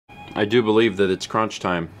I do believe that it's crunch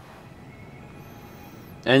time.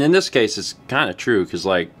 And in this case, it's kind of true, because,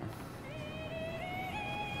 like,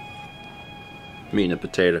 I'm eating a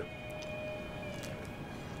potato.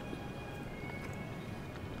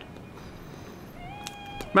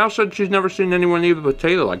 Mal said she's never seen anyone eat a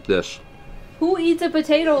potato like this. Who eats a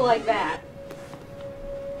potato like that?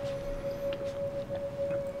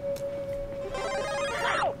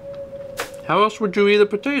 How else would you eat a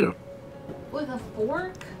potato? With a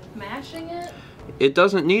fork? Mashing it? It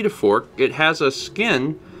doesn't need a fork. It has a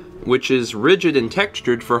skin which is rigid and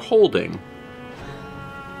textured for holding.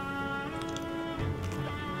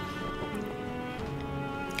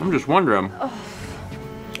 I'm just wondering. Oh.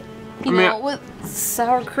 You know, with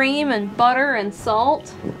sour cream and butter and salt.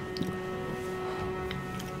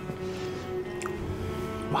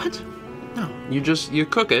 What? No, you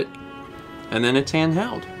cook it, and then it's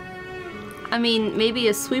handheld. I mean, maybe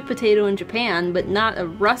a sweet potato in Japan, but not a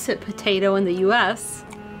russet potato in the US.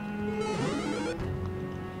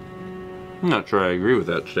 I'm not sure I agree with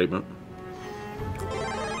that statement.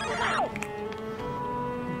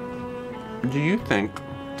 Do you think...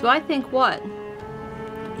 Do I think what?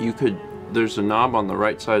 You could... There's a knob on the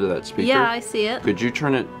right side of that speaker. Yeah, I see it. Could you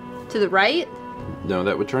turn it... To the right? No,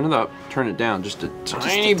 that would turn it up. Turn it down just a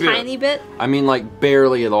tiny bit. Tiny bit? I mean, like,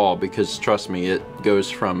 barely at all, because, trust me, it goes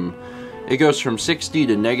from 60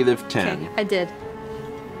 to -10. Okay, I did.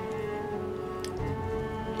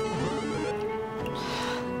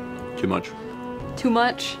 Too much. Too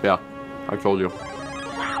much? Yeah, I told you.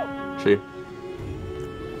 See?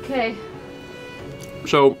 Okay.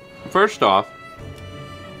 So, first off,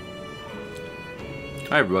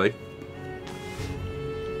 hi everybody.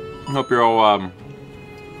 I hope you're all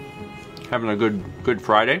having a good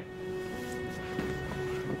Friday.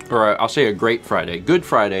 Or I'll say a great Friday. Good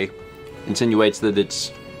Friday insinuates that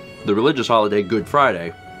it's the religious holiday Good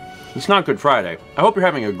Friday. It's not Good Friday. I hope you're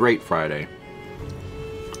having a great Friday.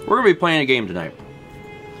 We're going to be playing a game tonight.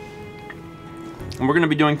 And we're going to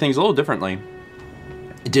be doing things a little differently.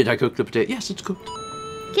 Did I cook the potato? Yes, it's cooked.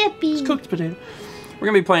 Yippee. It's cooked potato. We're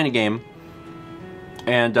going to be playing a game.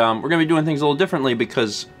 And we're going to be doing things a little differently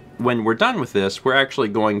because when we're done with this, we're actually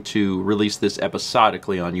going to release this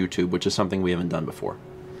episodically on YouTube, which is something we haven't done before.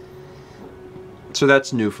 So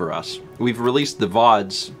that's new for us. We've released the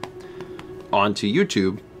VODs onto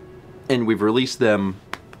YouTube, and we've released them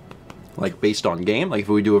like based on game. Like if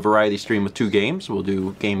we do a variety stream with 2 games, we'll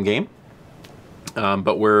do game.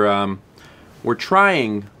 But we're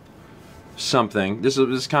trying something. This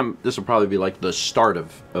will probably be like the start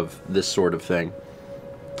of this sort of thing,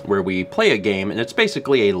 where we play a game, and it's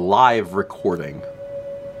basically a live recording,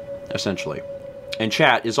 essentially. And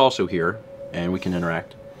chat is also here, and we can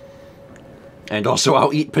interact. And also,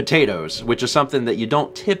 I'll eat potatoes, which is something that you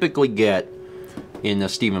don't typically get in a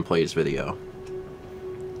StephenPlays video.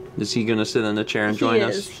 Is he gonna sit in the chair and join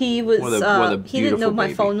us? He was. What a he didn't know my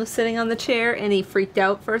baby. phone was sitting on the chair, and he freaked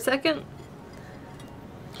out for a second.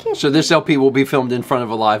 So this LP will be filmed in front of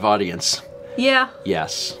a live audience. Yeah.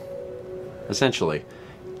 Yes. Essentially.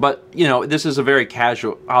 But, you know, this is a very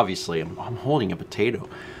casual... Obviously, I'm holding a potato.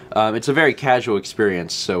 It's a very casual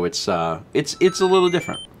experience, so it's a little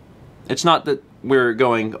different. It's not that we're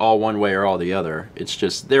going all one way or all the other. It's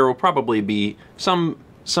just there will probably be some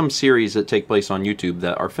series that take place on YouTube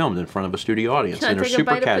that are filmed in front of a studio audience and are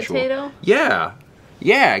super casual. Potato? Yeah.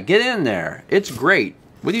 Yeah, get in there. It's great.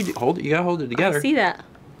 What do you do? Hold it. You gotta hold it together. I see that.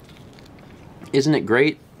 Isn't it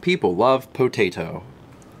great? People love potato.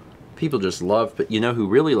 People just love, but you know who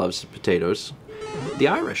really loves potatoes? The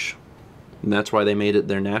Irish. And that's why they made it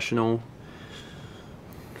their national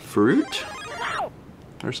fruit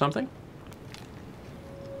or something.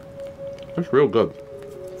 It's real good.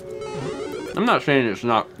 I'm not saying it's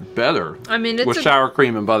not better. I mean, it's with sour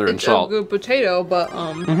cream and butter and salt. It's a good potato, but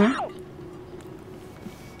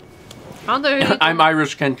I'm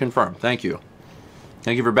Irish, can confirm. Thank you.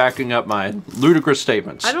 Thank you for backing up my ludicrous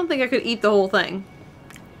statements. I don't think I could eat the whole thing.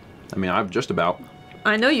 I mean, I've just about.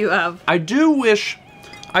 I know you have. I do wish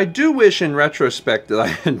in retrospect that I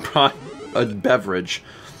had brought a beverage.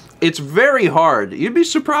 It's very hard. You'd be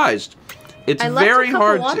surprised. It's very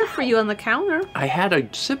hard. I left a cup of water for you on the counter. I had a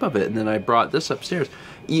sip of it, and then I brought this upstairs.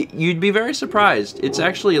 You'd be very surprised. It's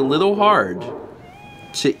actually a little hard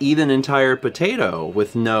to eat an entire potato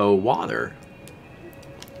with no water.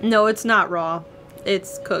 No, it's not raw.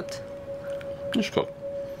 It's cooked. It's cooked.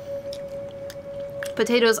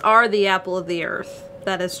 Potatoes are the apple of the earth.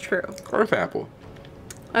 That is true. Earth apple.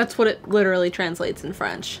 That's what it literally translates in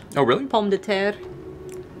French. Oh, really? Pomme de terre.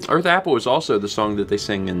 Earth apple is also the song that they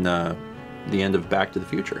sing in the end of Back to the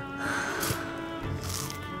Future.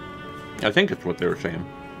 I think it's what they were saying.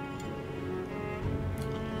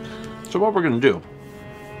 So what we're going to do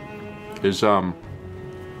is I'm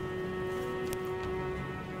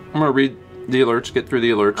going to read the alerts, get through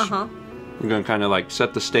the alerts. We're going to kind of like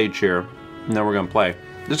set the stage here, and then we're going to play.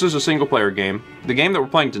 This is a single player game. The game that we're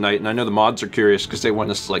playing tonight, and I know the mods are curious because they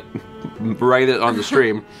want us to like write it on the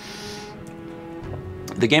stream.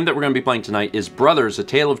 The game that we're going to be playing tonight is Brothers: A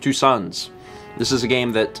Tale of Two Sons. This is a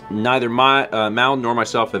game that neither Mal nor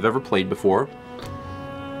myself have ever played before,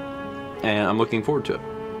 and I'm looking forward to it.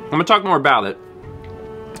 I'm going to talk more about it,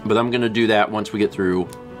 but I'm going to do that once we get through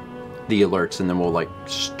the alerts, and then we'll like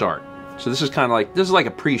start. So this is kind of like, this is like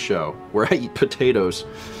a pre-show where I eat potatoes,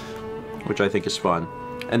 which I think is fun.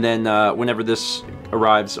 And then whenever this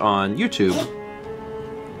arrives on YouTube,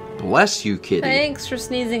 bless you, kitty. Thanks for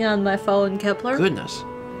sneezing on my phone, Kepler. Goodness.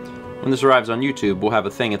 When this arrives on YouTube, we'll have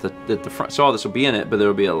a thing at the front. So all this will be in it, but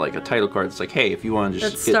there'll be like a title card that's like, hey, if you want to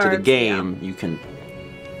just get to the game, you can.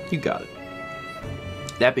 You got it.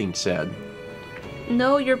 That being said,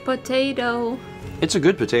 no, your potato. It's a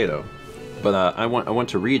good potato, but I want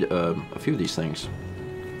to read a few of these things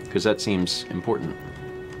because that seems important.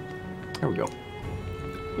 There we go.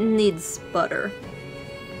 Needs butter.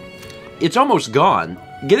 It's almost gone.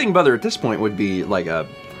 Getting butter at this point would be like a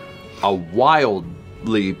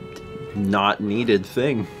wildly not needed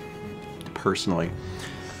thing, personally.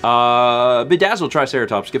 Bedazzled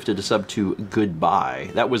Triceratops gifted a sub to Goodbye.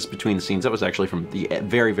 That was between the scenes. That was actually from the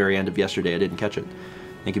very, very end of yesterday. I didn't catch it.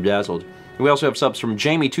 Thank you, Bedazzled. We also have subs from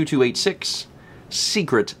Jamie2286,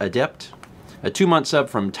 Secret Adept, a 2-month sub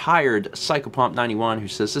from Tired Psychopomp91, who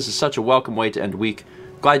says, this is such a welcome way to end the week.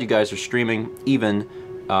 Glad you guys are streaming, even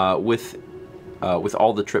with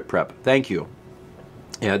all the trip prep. Thank you.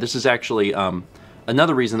 Yeah, this is actually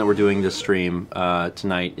another reason that we're doing this stream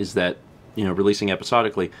tonight is that, you know, releasing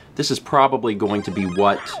episodically, this is probably going to be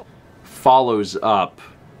what follows up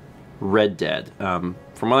Red Dead. From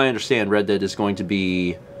what I understand, Red Dead is going to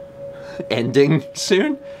be ending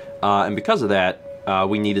soon, and because of that,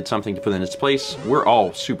 we needed something to put in its place. We're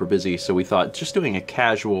all super busy, so we thought just doing a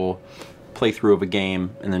casual playthrough of a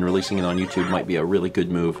game and then releasing it on YouTube might be a really good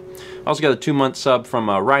move. I also got a 2-month sub from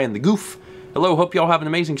Ryan the Goof. Hello, hope y'all have an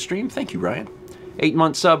amazing stream. Thank you, Ryan.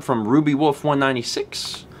 8-month sub from Ruby Wolf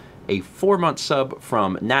 196. A 4-month sub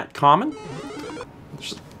from Nat Common.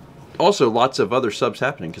 There's also lots of other subs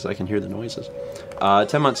happening because I can hear the noises.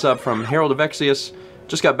 10-month sub from Harold of Exius.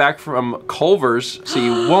 Just got back from Culver's, so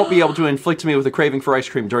you won't be able to inflict me with a craving for ice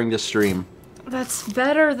cream during this stream. That's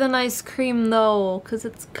better than ice cream, though, because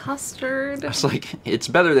it's custard. I was like, it's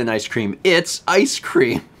better than ice cream. It's ice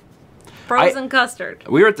cream. Frozen custard.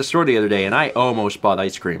 We were at the store the other day, and I almost bought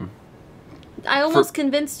ice cream. I almost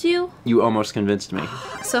convinced you? You almost convinced me.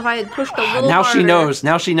 So if I had pushed a little now harder... she knows.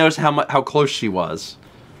 Now she knows how close she was.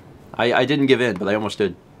 I didn't give in, but I almost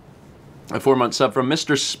did. A 4-month sub from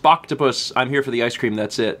Mr. Spoctopus. I'm here for the ice cream,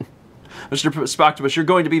 that's it. Mr. Spoctopus, you're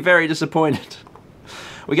going to be very disappointed.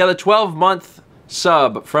 We got a 12-month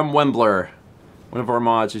sub from Wembler, one of our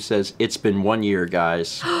mods, who says, it's been 1 year,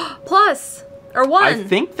 guys. Plus, or 1. I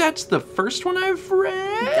think that's the first one I've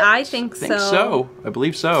read. I think so. I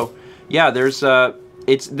believe so. Yeah, there's,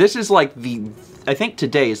 this is like I think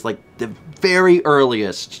today is like the very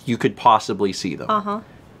earliest you could possibly see them. Uh-huh.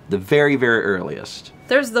 The very, very earliest.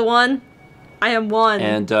 There's the one. I am 1.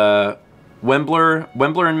 And,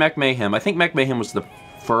 Wembler and Mech Mayhem. I think Mech Mayhem was the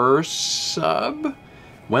first sub.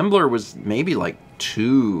 Wembler was maybe like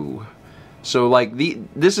 2. So like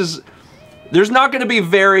there's not going to be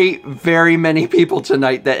very, very many people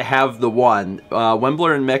tonight that have the 1.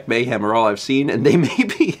 Wembler and Mech Mayhem are all I've seen, and they may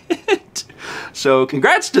be it. So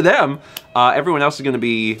congrats to them. Everyone else is going to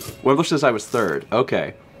be... Wembler says I was 3rd.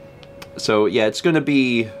 Okay. So yeah, it's going to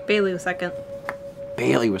be... Bailey was 2nd.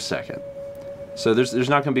 Bailey was 2nd. So there's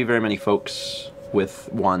not going to be very many folks with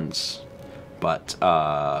 1s. But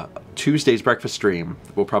Tuesday's breakfast stream,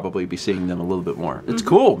 we'll probably be seeing them a little bit more. It's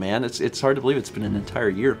cool, man. It's hard to believe it's been an entire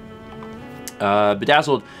year.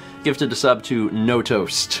 Bedazzled gifted a sub to No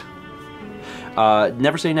Toast.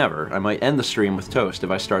 Never say never. I might end the stream with toast if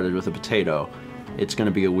I started with a potato. It's going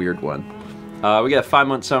to be a weird one. We got a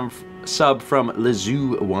 5-month sub from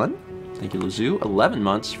Lizoo1. Thank you, Lizoo. 11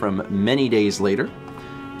 months from Many Days Later.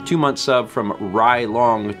 2-month sub from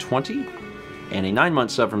Rylong20. And a 9-month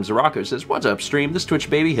sub from Zarako says, what's up, stream? This Twitch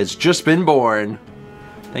baby has just been born.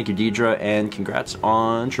 Thank you, Deidre, and congrats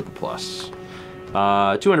on Triple Plus.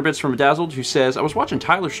 200 bits from Dazzled, who says, I was watching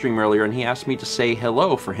Tyler's stream earlier, and he asked me to say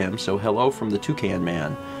hello for him, so hello from the Toucan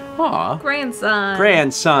Man. Aw. Grandson.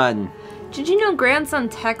 Grandson. Did you know Grandson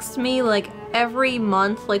texts me, like, every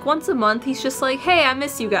month? Like, once a month, he's just like, hey, I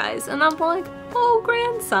miss you guys. And I'm like, oh,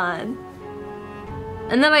 Grandson.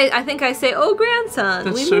 And then I think I say, "Oh, grandson,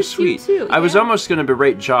 That's we so miss sweet. you too." I was Yeah. almost going to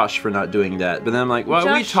berate Josh for not doing that, but then I'm like, well,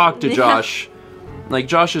 we Josh- talked to yeah. Josh. Like,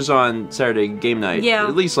 Josh is on Saturday game night, Yeah.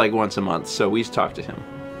 at least like once a month, so we talked to him.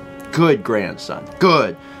 Good grandson,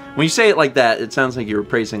 good. When you say it like that, it sounds like you're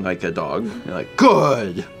praising like a dog. You're like,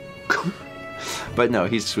 good. But no,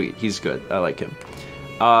 he's sweet. He's good. I like him.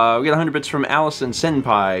 We got 100 bits from Allison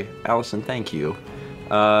Senpai. Allison, thank you.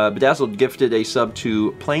 Bedazzled gifted a sub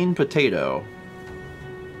to Plain Potato.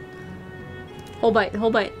 Whole bite, whole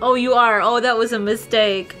bite. Oh, you are. Oh, that was a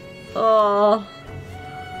mistake. Oh.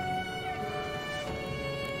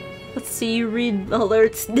 Let's see you read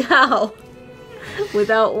alerts now.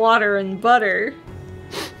 Without water and butter.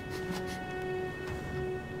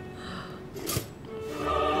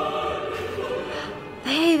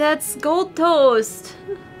 Hey, that's Gold Toast.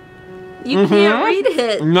 You can't read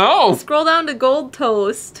it. No! Scroll down to Gold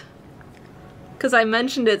Toast. Because I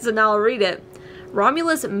mentioned it, so now I'll read it.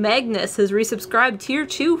 Romulus Magnus has resubscribed Tier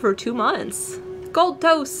 2 for 2 months. Gold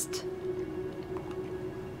Toast.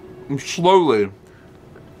 Slowly.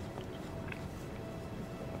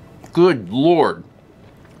 Good Lord.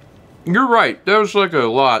 You're right. That was like a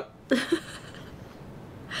lot.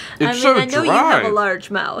 It's so I know dry. you have a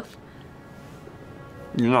large mouth.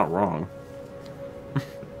 You're not wrong.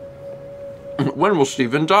 When will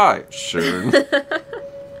Stephen die? Soon.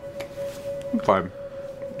 Fine.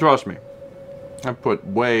 Trust me. I put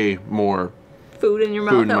way more Food in your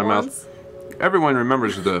mouth food in at my once. mouth. Everyone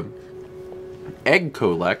remembers the egg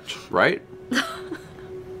collect, right?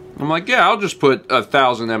 I'm like, yeah, I'll just put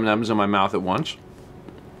 1,000 M&Ms in my mouth at once.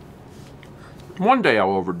 One day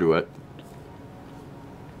I'll overdo it.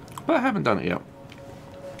 But I haven't done it yet.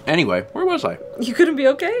 Anyway, where was I? You gonna be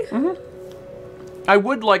okay? I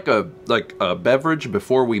would like a beverage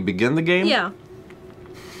before we begin the game. Yeah.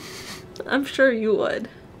 I'm sure you would.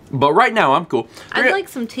 But right now I'm cool. I'd like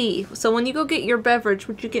some tea. So when you go get your beverage,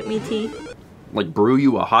 would you get me tea? Like brew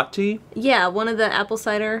you a hot tea? Yeah, one of the apple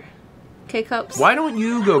cider K-cups. Why don't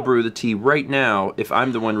you go brew the tea right now if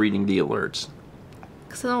I'm the one reading the alerts?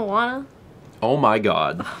 Because I don't wanna. Oh my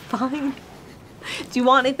god. Fine. Do you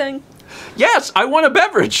want anything? Yes, I want a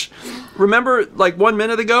beverage. Remember, like 1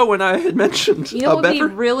 minute ago when I had mentioned You know a what would be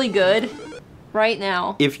beverage? really good? Right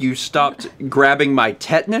now. If you stopped grabbing my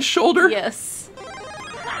tetanus shoulder? Yes.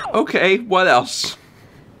 Okay, what else?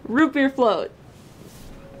 Root beer float.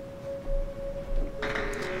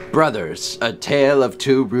 Brothers, a tale of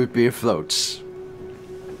 2 root beer floats.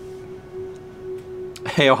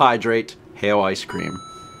 Hail hydrate, hail ice cream.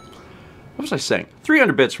 What was I saying?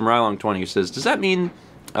 300 bits from Rylong20 who says, does that mean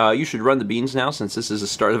you should run the beans now since this is the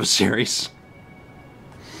start of a series?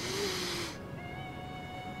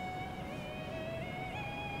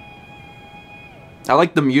 I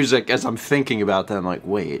like the music as I'm thinking about that. I'm like,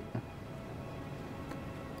 wait.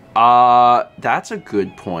 That's a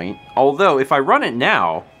good point. Although, if I run it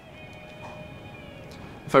now,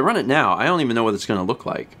 I don't even know what it's going to look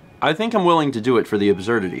like. I think I'm willing to do it for the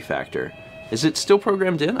absurdity factor. Is it still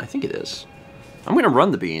programmed in? I think it is. I'm going to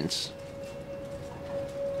run the beans.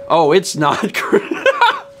 Oh, it's not.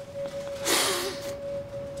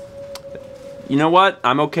 You know what?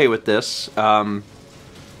 I'm okay with this.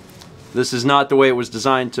 This is not the way it was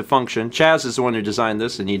designed to function. Chaz is the one who designed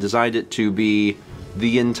this, and he designed it to be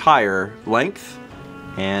the entire length.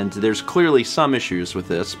 And there's clearly some issues with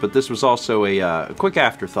this, but this was also a quick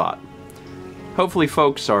afterthought. Hopefully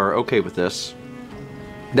folks are okay with this.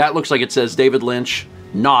 That looks like it says David Lynch,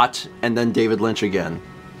 not, and then David Lynch again.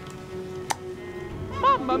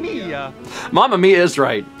 Mamma mia! Mamma Mia is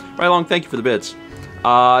right. Right along, thank you for the bits.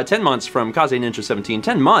 10 months from Kaze Ninja 17.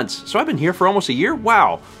 10 months? So I've been here for almost a year?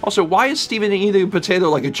 Wow. Also, why is Steven eating a potato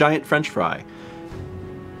like a giant french fry?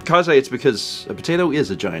 Kaze, it's because a potato is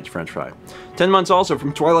a giant french fry. 10 months also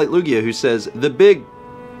from Twilight Lugia, who says, the big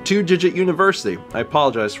 2-digit university. I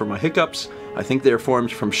apologize for my hiccups. I think they are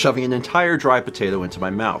formed from shoving an entire dry potato into my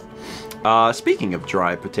mouth. Speaking of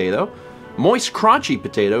dry potato, Moist Crunchy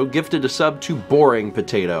Potato gifted a sub to Boring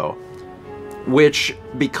Potato, which,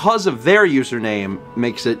 because of their username,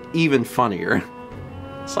 makes it even funnier.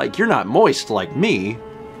 It's like, you're not moist like me.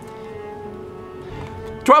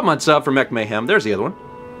 12 months up from Mech Mayhem. There's the other one.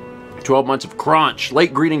 12 months of crunch.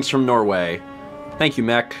 Late greetings from Norway. Thank you,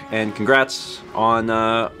 Mech, and congrats on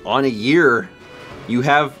a year. You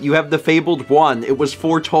have the fabled one. It was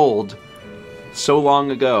foretold so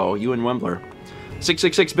long ago. You and Wembler.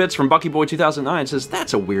 666 bits from Bucky Boy 2009 says,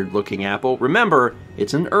 that's a weird looking apple. Remember,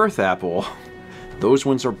 it's an earth apple. Those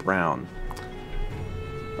ones are brown.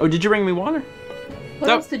 Oh, did you bring me water?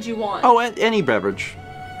 What else did you want? Oh, any beverage.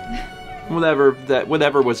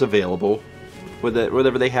 Whatever was available.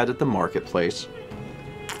 Whatever they had at the marketplace.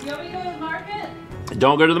 You want me to go to the market?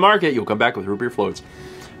 Don't go to the market. You'll come back with root beer floats.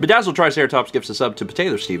 Bedazzled Triceratops gifts a sub to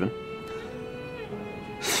Potato Steven.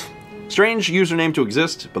 Strange username to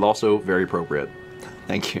exist, but also very appropriate.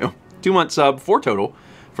 Thank you. 2-month sub, 4 total,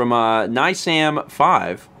 from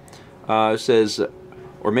Nysam5. Says,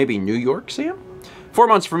 or maybe New York Sam? 4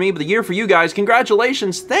 months for me, but the year for you guys.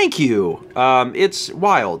 Congratulations. Thank you. It's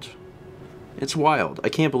wild. It's wild. I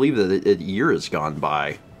can't believe that a year has gone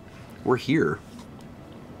by. We're here.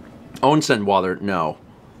 Onsen water, no.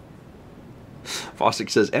 Fossick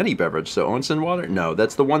says any beverage, so onsen water? No,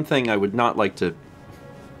 that's the one thing I would not like to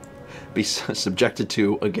be subjected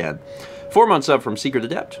to again. 4 months up from Secret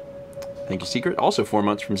Adept. Thank you, Secret. Also 4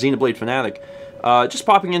 months from Xenoblade Fanatic. Just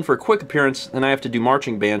popping in for a quick appearance, then I have to do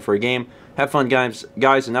marching band for a game. Have fun, guys,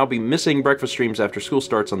 and I'll be missing breakfast streams after school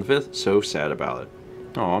starts on the 5th. So sad about it.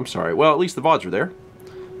 Oh, I'm sorry. Well, at least the VODs are there,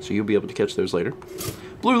 so you'll be able to catch those later.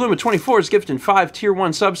 Blue Luma 24 is gifting 5 Tier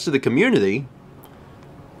 1 subs to the community.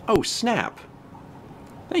 Oh, snap.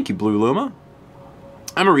 Thank you, Blue Luma.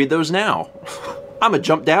 I'm gonna read those now. I'm gonna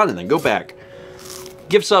jump down and then go back.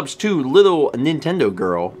 Gift subs to Little Nintendo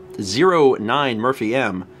Girl, 09 Murphy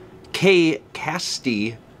M, K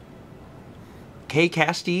Casty, I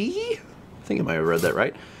think I might have read that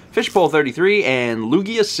right. Fishbowl 33 and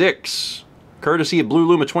Lugia 6, courtesy of Blue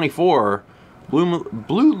Luma 24. Blue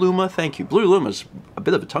Luma, thank you. Blue Luma's a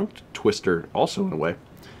bit of a tongue twister, also in a way.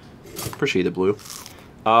 Appreciate it, Blue.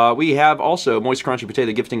 We have also Moist Crunchy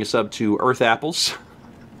Potato gifting a sub to Earth Apples.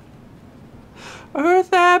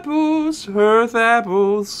 Earth Apples, Earth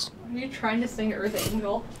Apples. Are you trying to sing Earth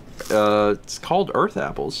Angel? It's called Earth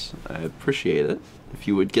Apples. I appreciate it if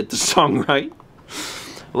you would get the song right.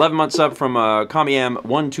 11 months up from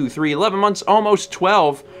Kamiam123. 11 months, almost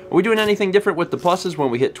 12. Are we doing anything different with the pluses when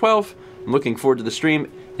we hit 12? I'm looking forward to the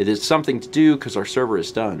stream. It is something to do because our server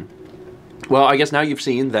is done. Well, I guess now you've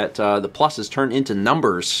seen that the pluses turn into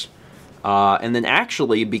numbers. And then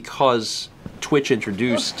actually, because Twitch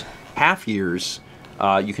introduced half years,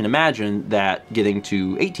 you can imagine that getting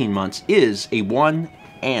to 18 months is a 1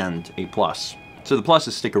 and a plus. So the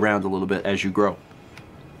pluses stick around a little bit as you grow.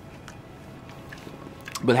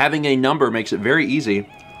 But having a number makes it very easy,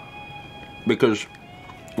 because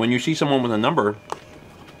when you see someone with a number,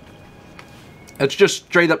 it just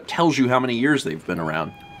straight up tells you how many years they've been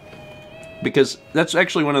around. Because that's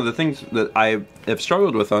actually one of the things that I have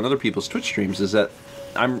struggled with on other people's Twitch streams, is that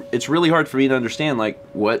it's really hard for me to understand, like,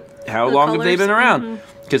 how long have they been around?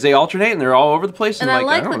 Because they alternate and they're all over the place. And I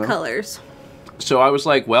like don't the know. colors. So I was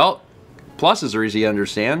like, well, pluses are easy to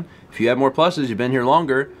understand. If you have more pluses, you've been here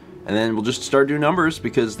longer. And then we'll just start doing numbers,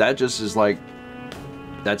 because that just is like,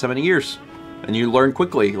 that's how many years. And you learn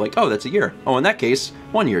quickly, like, oh, that's a year. Oh, in that case,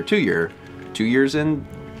 1 year, 2 year. 2 years in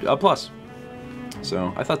a plus.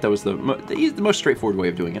 So I thought that was the most straightforward way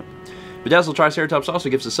of doing it. Bedazzled Triceratops also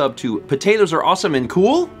gives a sub to Potatoes Are Awesome and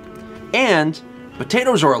Cool, and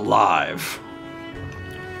Potatoes Are Alive.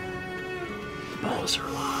 Balls are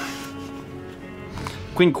alive.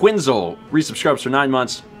 Queen Quinzel resubscribes for 9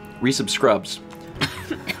 months. Resubscribes.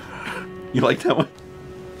 You like that one?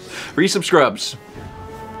 Resubscribes.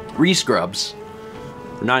 Rescrubs.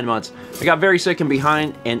 For 9 months. I got very sick and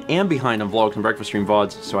am behind on vlogs and breakfast stream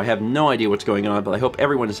VODs, so I have no idea what's going on, but I hope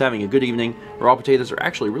everyone is having a good evening. Raw potatoes are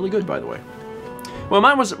actually really good, by the way. Well,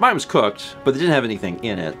 mine was cooked, but they didn't have anything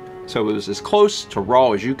in it, so it was as close to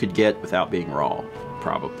raw as you could get without being raw,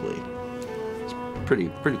 probably. It's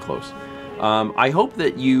pretty close. I hope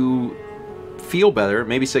that you feel better.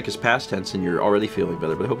 Maybe sick is past tense and you're already feeling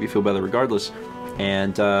better, but I hope you feel better regardless,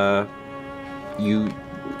 and you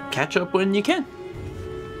catch up when you can.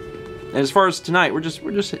 And as far as tonight, we're just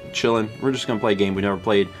chilling. We're just gonna play a game we never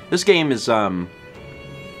played. This game has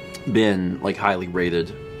been like highly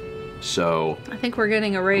rated, so I think we're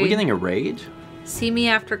getting a raid. Are we getting a raid? See me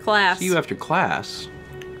after class. See you after class.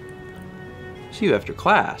 See you after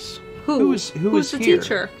class. Who is the here?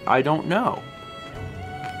 teacher? I don't know.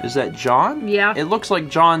 Is that John? Yeah. It looks like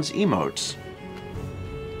John's emotes.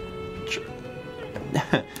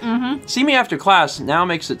 See me after class now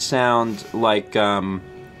makes it sound like John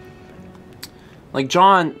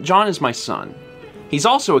is my son. He's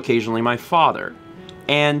also occasionally my father.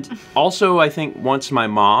 And also, I think, once my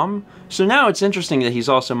mom. So now it's interesting that he's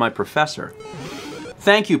also my professor.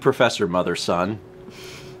 Thank you, Professor Mother Son.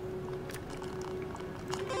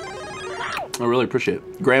 I really appreciate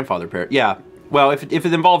it. Grandfather Paradox. Yeah. Well, if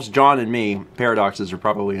it involves John and me, paradoxes are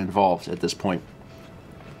probably involved at this point.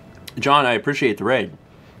 John, I appreciate the raid.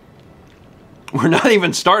 We're not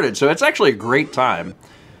even started, so it's actually a great time.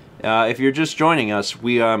 If you're just joining us,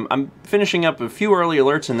 I'm finishing up a few early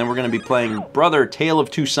alerts, and then we're going to be playing Brother Tale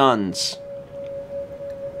of Two Sons.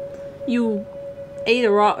 You ate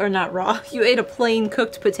a raw, or not raw, you ate a plain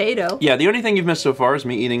cooked potato. Yeah, the only thing you've missed so far is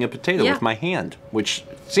me eating a potato with my hand, which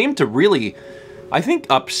seemed to really, I think,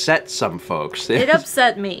 upset some folks. It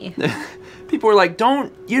upset me. People were like,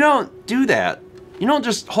 you don't do that. You don't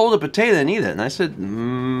just hold a potato and eat it. And I said,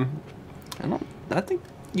 I think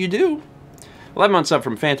you do. 11 months up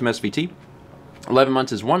from Phantom SVT. 11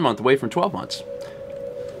 months is 1 month away from 12 months.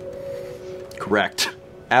 Correct.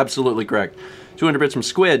 Absolutely correct. 200 bits from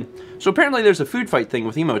Squid. So apparently there's a food fight thing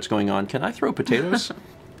with emotes going on. Can I throw potatoes?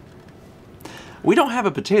 We don't have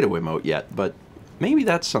a potato emote yet, but maybe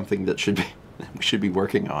that's something that we should be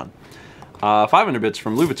working on. 500 bits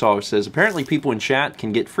from Luvital says, apparently people in chat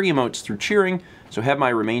can get free emotes through cheering, so have my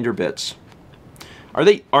remainder bits. Are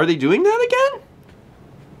they doing that again?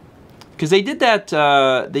 Because they did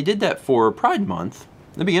that for Pride Month.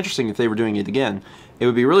 It'd be interesting if they were doing it again. It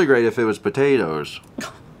would be really great if it was potatoes.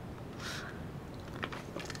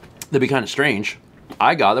 That'd be kind of strange.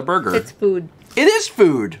 I got a burger. It's food. It is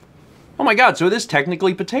food! Oh my god, so it is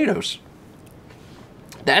technically potatoes.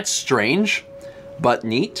 That's strange, but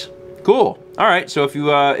neat. Cool. Alright, so if you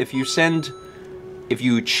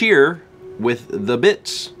cheer with the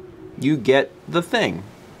bits, you get the thing.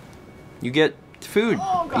 You get food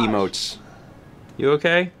emotes. You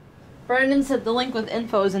okay? Brandon said the link with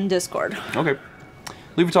info is in Discord. Okay.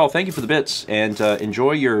 Luvital, thank you for the bits, and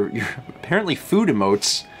enjoy your apparently food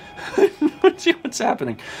emotes. Let's see what's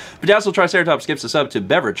happening. Bedazzled Triceratops gives a sub to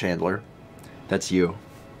Beverage Handler. That's you.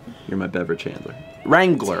 You're my beverage handler.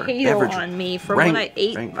 Wrangler. Potato beverage on me from when I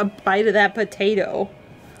ate a bite of that potato.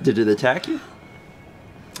 Did it attack you?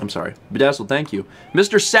 I'm sorry. Bedazzled, thank you.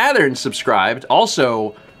 Mr. Saturn subscribed.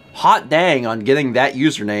 Also, hot dang on getting that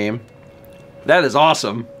username. That is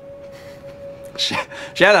awesome.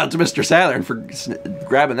 Shout out to Mr. Saturn for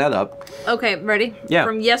grabbing that up. Okay, ready? Yeah.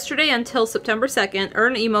 From yesterday until September 2nd,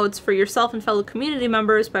 earn emotes for yourself and fellow community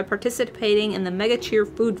members by participating in the Mega Cheer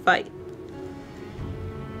Food Fight.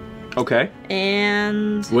 Okay.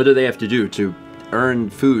 And what do they have to do to earn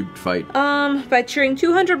food fight? By cheering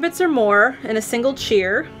 200 bits or more in a single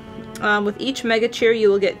cheer. With each Mega Cheer, you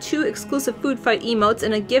will get 2 exclusive Food Fight emotes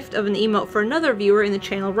and a gift of an emote for another viewer in the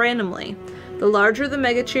channel randomly. The larger the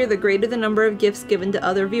Mega Cheer, the greater the number of gifts given to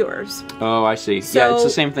other viewers. Oh, I see. So, yeah, it's the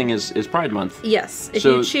same thing as Pride Month. Yes. If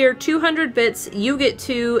you cheer 200 bits, you get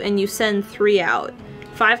 2 and you send 3 out.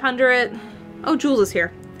 500... Oh, Jules is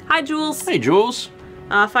here. Hi, Jules. Hey, Jules.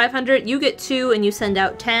 500, you get 2 and you send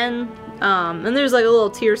out 10. And there's like a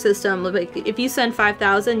little tier system. Like if you send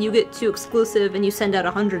 5,000, you get 2 exclusive and you send out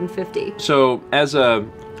 150. So as a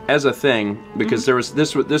thing, because there was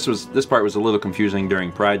this part was a little confusing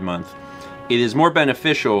during Pride Month. It is more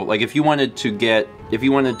beneficial, like if you wanted to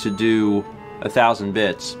do 1,000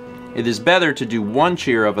 bits, it is better to do 1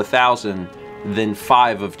 cheer of 1,000 than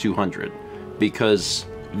 5 of 200, because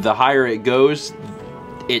the higher it goes,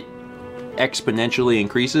 it exponentially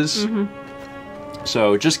increases.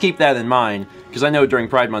 So just keep that in mind, because I know during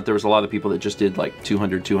Pride Month there was a lot of people that just did like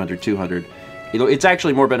 200, 200, 200. It's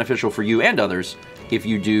actually more beneficial for you and others if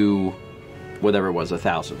you do whatever it was,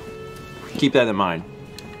 1,000. Keep that in mind,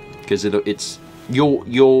 because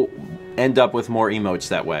you'll end up with more emotes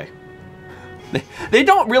that way. They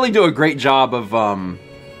don't really do a great job of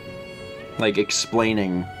like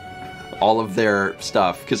explaining all of their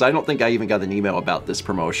stuff, because I don't think I even got an email about this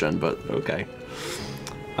promotion, but okay.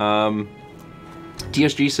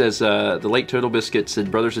 TSG says, the late Total Biscuit said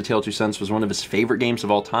Brothers A Tale of Two Sons was one of his favorite games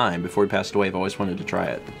of all time. Before he passed away, I've always wanted to try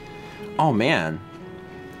it. Oh, man.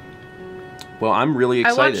 Well, I'm really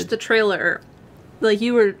excited. I watched the trailer. Like,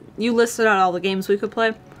 you listed out all the games we could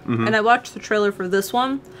play. And I watched the trailer for this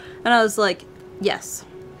one, and I was like, yes.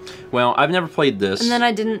 Well, I've never played this. And then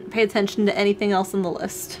I didn't pay attention to anything else on the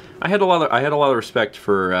list. I had a lot of respect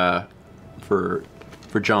for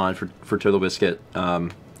John, for Total Biscuit.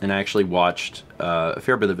 And I actually watched a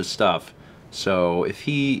fair bit of his stuff. So if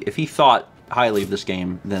he thought highly of this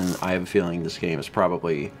game, then I have a feeling this game is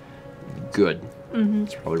probably good.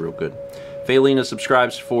 It's probably real good. Faylina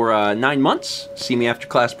subscribes for 9 months. See me after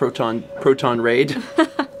class Proton Raid.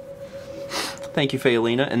 Thank you,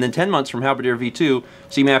 Faylina. And then 10 months from Halberdier V2.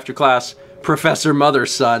 See me after class Professor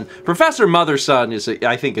Motherson. Professor Motherson is,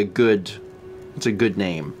 I think, a good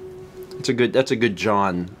name. That's a good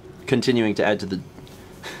John. Continuing to add to the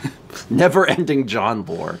never-ending John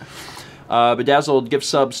lore. Bedazzled gift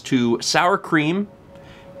subs to Sour Cream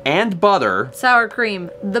and Butter. Sour cream,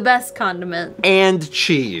 the best condiment. And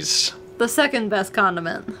cheese. The second best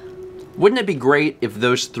condiment. Wouldn't it be great if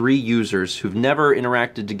those 3 users who've never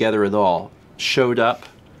interacted together at all showed up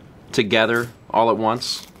together all at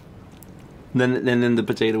once? Then the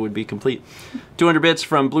potato would be complete. 200 bits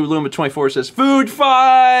from Blue Luma 24 says, food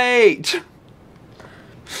fight!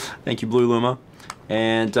 Thank you, Blue Luma.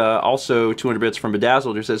 And also 200 bits from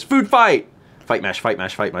Bedazzled who says, food fight! Fight mash, fight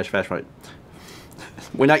mash, fight mash, fast fight.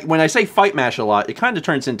 When I say fight mash a lot, it kind of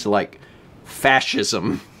turns into like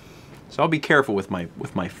fascism. So I'll be careful with my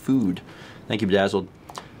food. Thank you, Bedazzled.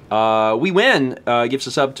 We Win gives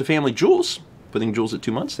a sub to Family Jules, putting Jules at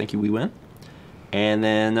 2 months. Thank you, We Win. And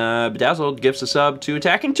then Bedazzled gives a sub to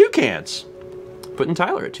Attacking Toucans, putting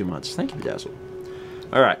Tyler at 2 months. Thank you, Bedazzled.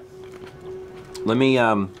 All right. Let me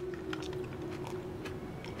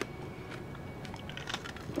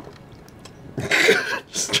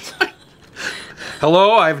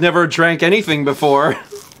Hello, I've never drank anything before,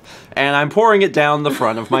 and I'm pouring it down the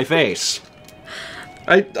front of my face.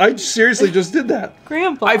 I seriously just did that.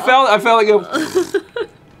 Grandpa. I felt like it.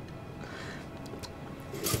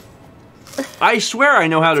 I swear I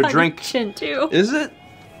know how to drink. Chin too. Is it?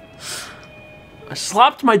 I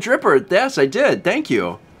slopped my dripper. Yes, I did. Thank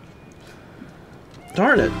you.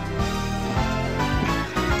 Darn it.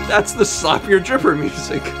 That's the slap your dripper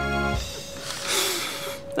music.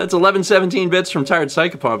 That's 1117 bits from Tired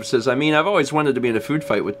Psychopomp. It says, I mean, I've always wanted to be in a food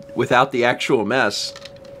fight without the actual mess.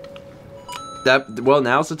 Well,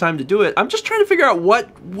 now's the time to do it. I'm just trying to figure out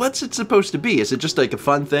what's it supposed to be. Is it just like a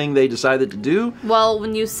fun thing they decided to do? Well,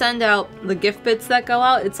 when you send out the gift bits that go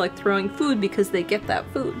out, it's like throwing food because they get that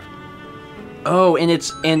food. Oh,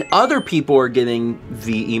 and other people are getting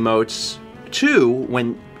the emotes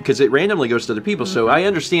too because it randomly goes to other people. So I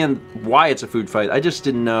understand why it's a food fight. I just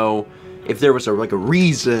didn't know if there was a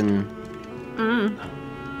reason.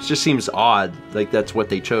 It just seems odd. Like that's what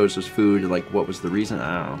they chose was food. Like what was the reason?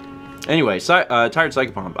 I don't know. Anyway, Tired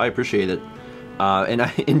Psychopomp, I appreciate it. And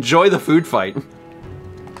I enjoy the food fight.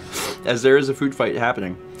 As there is a food fight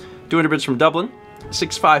happening. 200 bits from Dublin.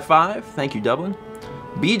 655, thank you, Dublin.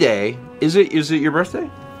 B-Day, is it your birthday?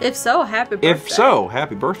 If so, happy birthday. If so,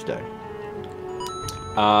 happy birthday.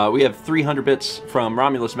 We have 300 bits from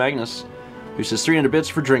Romulus Magnus, who says 300 bits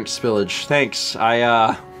for drink spillage. Thanks.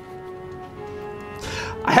 I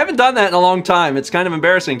haven't done that in a long time. It's kind of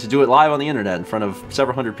embarrassing to do it live on the internet in front of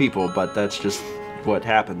several hundred people, but that's just what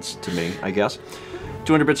happens to me, I guess.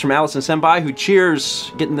 200 bits from Allison Senpai, who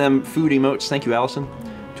cheers, getting them food emotes. Thank you, Allison.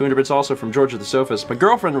 200 bits also from George of the Sophist. My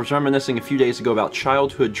girlfriend was reminiscing a few days ago about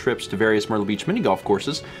childhood trips to various Myrtle Beach mini golf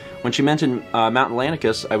courses. When she mentioned Mount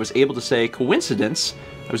Atlanticus, I was able to say, coincidence,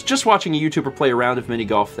 I was just watching a YouTuber play a round of mini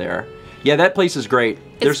golf there. Yeah, that place is great.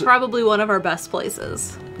 It's probably one of our best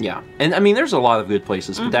places. Yeah, and I mean, there's a lot of good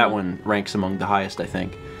places, but that one ranks among the highest, I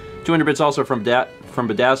think. 200 bits also from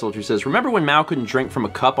Bedazzled, who says, remember when Mao couldn't drink from a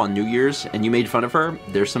cup on New Year's and you made fun of her?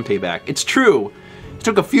 There's some payback. It's true. It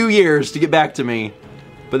took a few years to get back to me,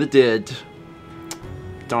 but it did.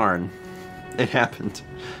 Darn. It happened.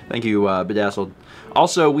 Thank you, Bedazzled.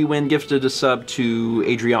 Also, We Win gifted a sub to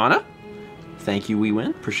Adriana. Thank you, We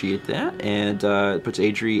Win. Appreciate that. And it puts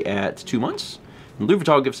Adri at 2 months. And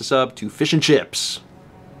Louvatal gives a sub to Fish and Chips.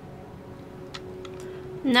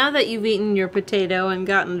 Now that you've eaten your potato and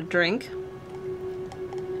gotten a drink,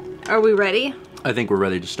 are we ready? I think we're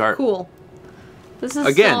ready to start. Cool. This is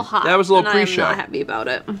Again, still hot. that was a little pre-show. I'm not happy about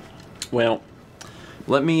it. Well,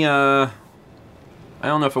 let me, I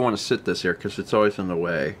don't know if I want to sit this here because it's always in the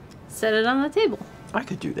way. Set it on the table. I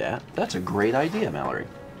could do that. That's a great idea, Mallory.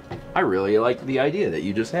 I really like the idea that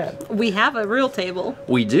you just had. We have a real table.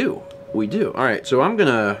 We do. We do. All right, so I'm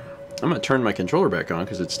gonna turn my controller back on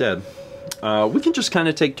because it's dead. We can just kind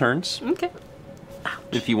of take turns. Okay.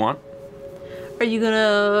 If you want. Are you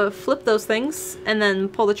gonna flip those things and then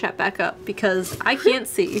pull the chat back up because I can't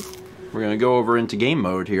see. We're gonna go over into game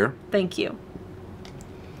mode here. Thank you.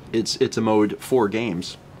 It's a mode for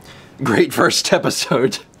games. Great first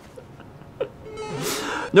episode.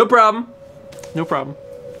 No problem. No problem.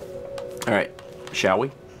 All right, shall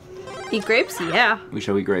we? Eat grapes? Yeah. We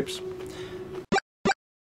shall eat grapes.